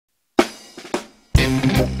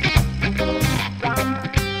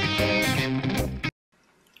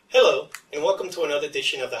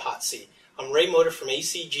edition of the Hot Seat. I'm Mota from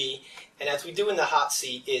ACG, and as we do in the Hot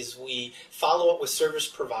Seat is we follow up with service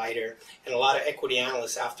provider and a lot of equity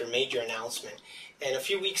analysts after major announcement. And a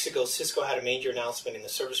few weeks ago, Cisco had a major announcement in the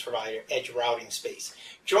service provider edge routing space.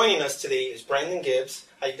 Joining us today is Brendan Gibbs.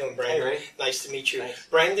 How you doing, Brendan? Hey, Ray. Nice to meet you. Thanks.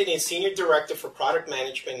 Brendan is Senior Director for Product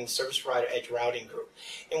Management and Service Provider Edge Routing Group.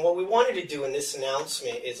 And what we wanted to do in this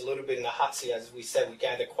announcement is a little bit in the hot seat. As we said, we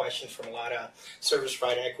gathered questions from a lot of service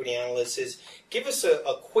provider equity analysts. Is give us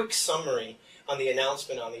a quick summary on the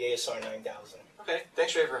announcement on the ASR 9000. Okay,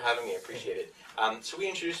 thanks, Ray, for having me. I appreciate it. So we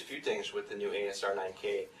introduced a few things with the new ASR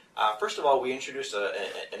 9K. First of all, we introduced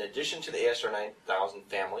an addition to the ASR 9000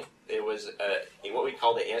 family. It was what we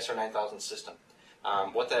call the ASR 9000 system.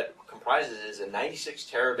 What that comprises is a 96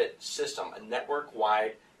 terabit system, a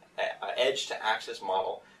network-wide edge-to-access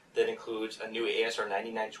model that includes a new ASR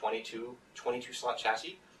 9922 22-slot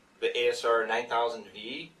chassis, the ASR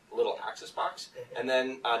 9000V little access box, and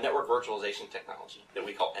then network virtualization technology that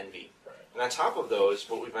we call NV. And on top of those,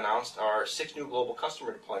 what we've announced are 6 new global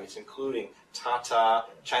customer deployments, including Tata,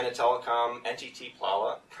 China Telecom, NTT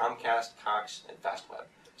Plala, Comcast, Cox, and FastWeb.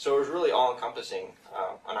 So it was really all-encompassing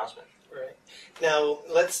announcement. Right. Now,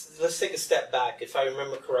 let's take a step back. If I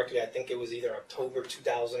remember correctly, I think it was either October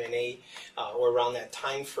 2008 or around that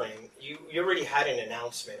time frame. You already had an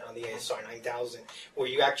announcement on the ASR 9000 where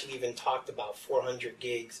you actually even talked about 400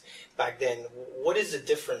 gigs back then. What is the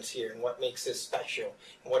difference here, and what makes this special,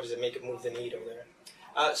 and what does it make it move the needle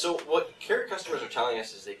there? So what carrier customers are telling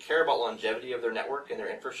us is they care about longevity of their network and their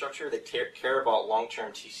infrastructure. They care about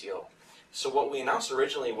long-term TCO. So what we announced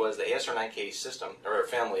originally was the ASR 9K system, or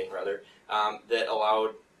family rather, that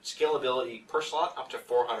allowed scalability per slot up to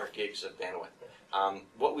 400 gigs of bandwidth.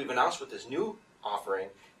 What we've announced with this new offering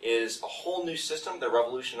is a whole new system that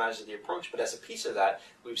revolutionizes the approach, but as a piece of that,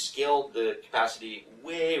 we've scaled the capacity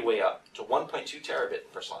way up to 1.2 terabit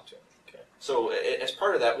per slot. Okay. So as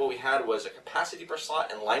part of that, what we had was a capacity per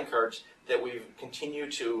slot and line cards that we've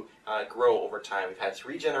continued to grow over time. We've had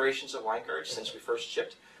 3 generations of line cards since we first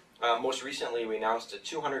shipped. Most recently, we announced a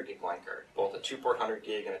 200 gig line card, both a 2-port 100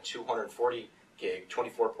 gig and a 240 gig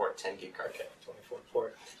 24-port 10 gig card. Okay,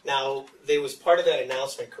 24-port. Now, there was part of that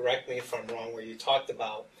announcement, correct me if I'm wrong, where you talked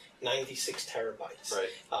about 96 terabytes.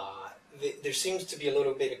 Right. There seems to be a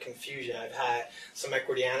little bit of confusion. I've had some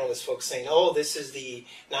equity analyst folks saying, oh, this is the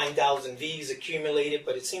 9000 Vs accumulated,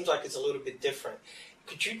 but it seems like it's a little bit different.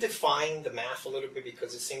 Could you define the math a little bit,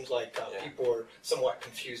 because it seems like people are somewhat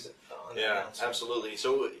confused on the announcement? Absolutely.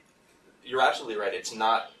 So you're absolutely right. It's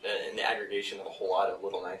not an aggregation of a whole lot of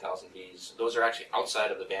little 9000 Vs. Those are actually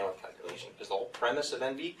outside of the bandwidth calculation, because the whole premise of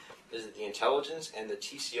NV is that the intelligence and the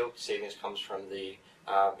TCO savings comes from the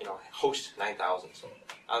host 9000s.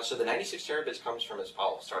 So the 96 terabits comes from as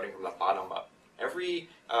follows, starting from the bottom up. Every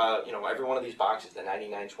one of these boxes, the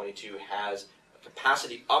 9922, has a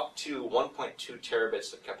capacity up to 1.2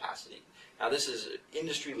 terabits of capacity. Now this is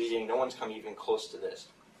industry leading. No one's come even close to this.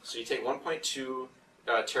 So you take 1.2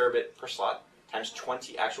 terabit per slot times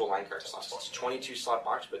 20 actual line card slots. It's a 22 slot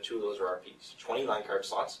box, but 2 of those are RPs. 20 line card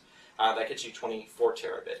slots. That gets you 24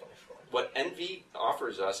 terabit. What NV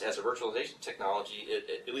offers us as a virtualization technology,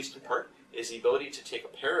 at least in part, is the ability to take a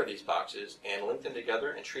pair of these boxes and link them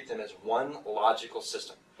together and treat them as one logical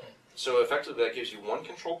system. So effectively that gives you one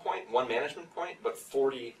control point, one management point, but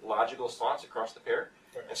 40 logical slots across the pair.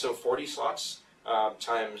 And so 40 slots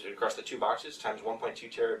times across the 2 boxes times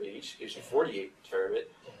 1.2 terabit each gives you 48 terabit,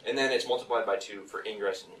 and then it's multiplied by 2 for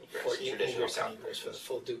ingress and egress. For ingress and egress for the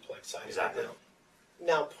full duplex side. Exactly.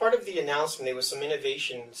 Now, part of the announcement, there was some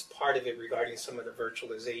innovations, part of it regarding some of the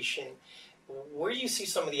virtualization. Where do you see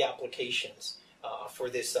some of the applications for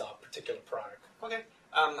this particular product? Okay.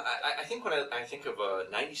 I think when I think of a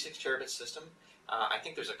 96 terabit system, I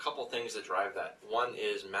think there's a couple things that drive that. One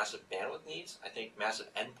is massive bandwidth needs. I think massive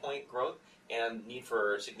endpoint growth and need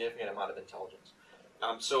for a significant amount of intelligence.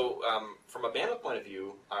 From a bandwidth point of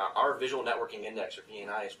view, our Visual Networking Index, or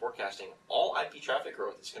VNI, is forecasting all IP traffic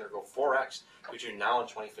growth is going to grow 4x between now and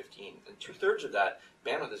 2015. And 2/3 of that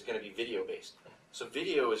bandwidth is going to be video-based. So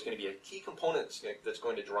video is going to be a key component that's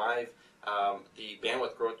going to drive the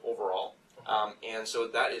bandwidth growth overall. And so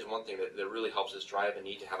that is one thing that really helps us drive a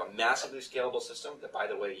need to have a massively scalable system that, by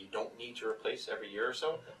the way, you don't need to replace every year or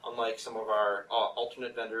so, unlike some of our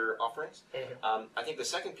alternate vendor offerings. I think the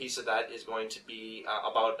second piece of that is going to be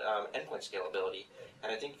about endpoint scalability.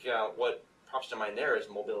 And I think what pops to mind there is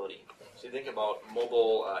mobility. So you think about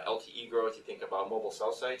mobile LTE growth, you think about mobile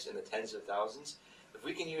cell sites in the tens of thousands. If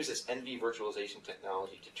we can use this NV virtualization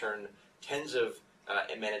technology to turn tens of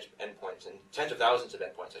and manage endpoints, and tens of thousands of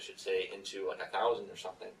endpoints, I should say, into like 1,000 or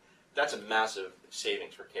something, that's a massive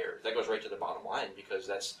savings for carriers. That goes right to the bottom line because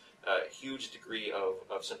that's a huge degree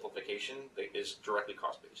of simplification that is directly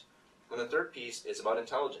cost-based. And the third piece is about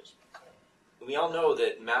intelligence. We all know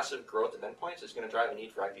that massive growth of endpoints is going to drive a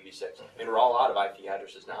need for IPv6. I mean, we're all out of IP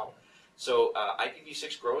addresses now. So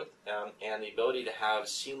IPv6 growth and the ability to have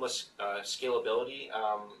seamless scalability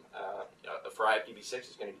for IPv6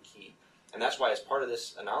 is going to be key. And that's why as part of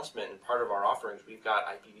this announcement and part of our offerings, we've got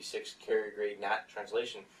IPv6 carrier-grade NAT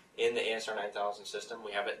translation in the ASR 9000 system.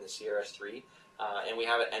 We have it in the CRS3, and we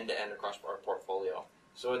have it end-to-end across our portfolio.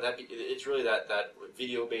 So it's really that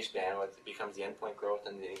video-based bandwidth that becomes the endpoint growth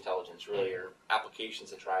and the intelligence really are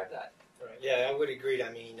applications that drive that. Right. Yeah, I would agree.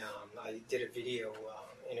 I mean, I did a video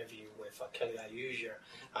interview with Kelly Ayusia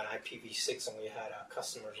on IPv6, and we had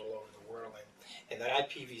customers all over the world. And that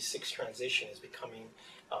IPv6 transition is becoming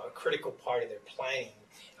a critical part of their planning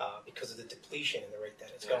because of the depletion and the rate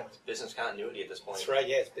that it's going. It's business continuity at this point. That's right.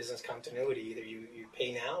 Yeah, it's business continuity. Either you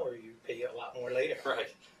pay now or you pay a lot more later.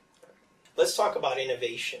 Right. Let's talk about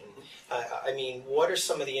innovation. I mean, what are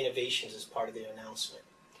some of the innovations as part of the announcement?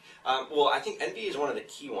 Well, I think NV is one of the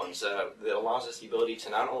key ones that allows us the ability to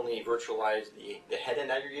not only virtualize the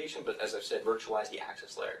head-end aggregation, but as I've said, virtualize the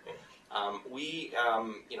access layer. We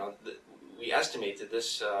estimate that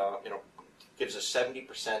this gives us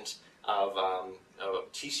 70% of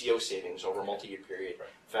TCO savings over a multi-year period. Right.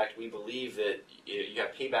 In fact, we believe that you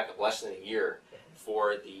have payback of less than a year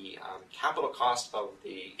for the capital cost of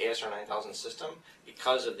the ASR 9000 system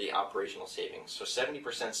because of the operational savings. So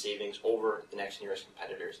 70% savings over the next nearest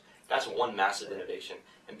competitors. That's one massive innovation.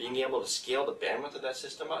 And being able to scale the bandwidth of that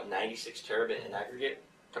system up, 96 terabit in aggregate,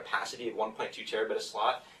 capacity of 1.2 terabit a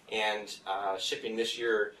slot, and shipping this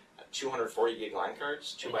year 240 gig line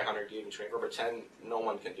cards, 2x100 gig and 24x10, no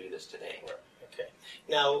one can do this today. Right. Okay.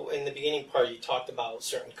 Now, in the beginning part, you talked about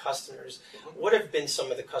certain customers. What have been some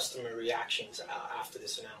of the customer reactions after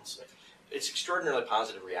this announcement? It's extraordinarily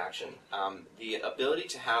positive reaction. The ability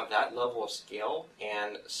to have that level of scale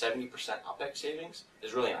and 70% OpEx savings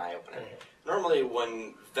is really an eye-opener. Normally,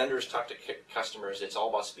 when vendors talk to customers, it's all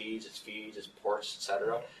about speeds, it's feeds, it's ports,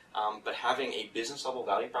 etc. But having a business-level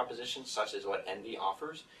value proposition such as what NV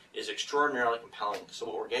offers is extraordinarily compelling. So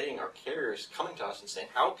what we're getting are carriers coming to us and saying,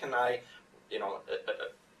 how can I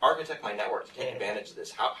architect my network to take advantage of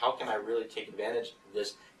this? How can I really take advantage of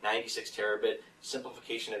this 96 terabit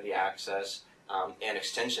simplification of the access and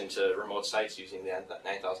extension to remote sites using the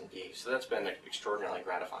 9000D? So that's been extraordinarily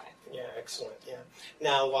gratifying. Yeah, excellent. Yeah.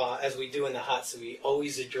 Now, as we do in the hot seat, we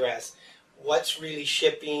always address what's really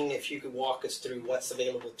shipping. If you could walk us through what's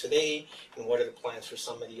available today and what are the plans for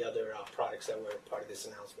some of the other products that were part of this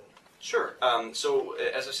announcement. Sure. So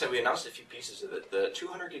as I said, we announced a few pieces of it. The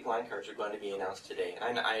 200 gig line cards are going to be announced today.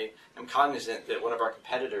 And I am cognizant that one of our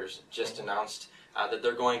competitors just announced that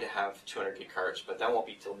they're going to have 200 gig cards, but that won't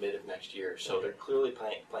be till mid of next year. So they're clearly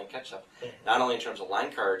playing catch up, not only in terms of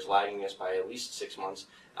line cards lagging us by at least 6 months,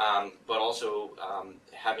 but also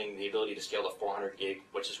having the ability to scale to 400 gig,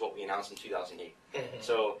 which is what we announced in 2008.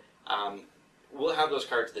 So we'll have those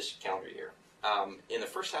cards this calendar year. In the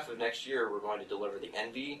first half of next year, we're going to deliver the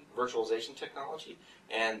NV virtualization technology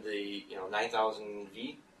and the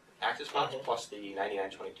 9000V access box plus the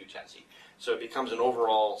 9922 chassis. So it becomes an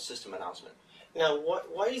overall system announcement. Now,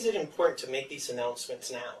 why is it important to make these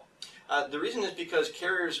announcements now? The reason is because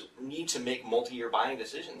carriers need to make multi-year buying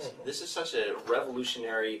decisions. This is such a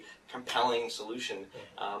revolutionary, compelling solution.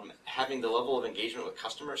 Having the level of engagement with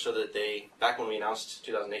customers so that back when we announced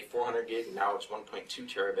 2008 400 gig, now it's 1.2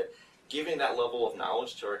 terabit, giving that level of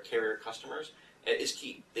knowledge to our carrier customers is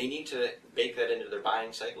key. They need to bake that into their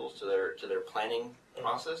buying cycles, to their planning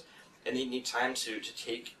process, and they need time to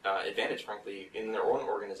take advantage, frankly, in their own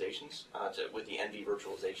organizations with the NV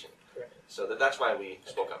virtualization. Correct. So that's why we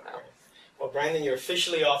spoke up now. Well, Brandon, you're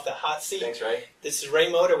officially off the hot seat. Thanks, Ray. This is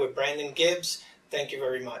Ray Mota with Brendan Gibbs. Thank you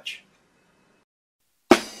very much.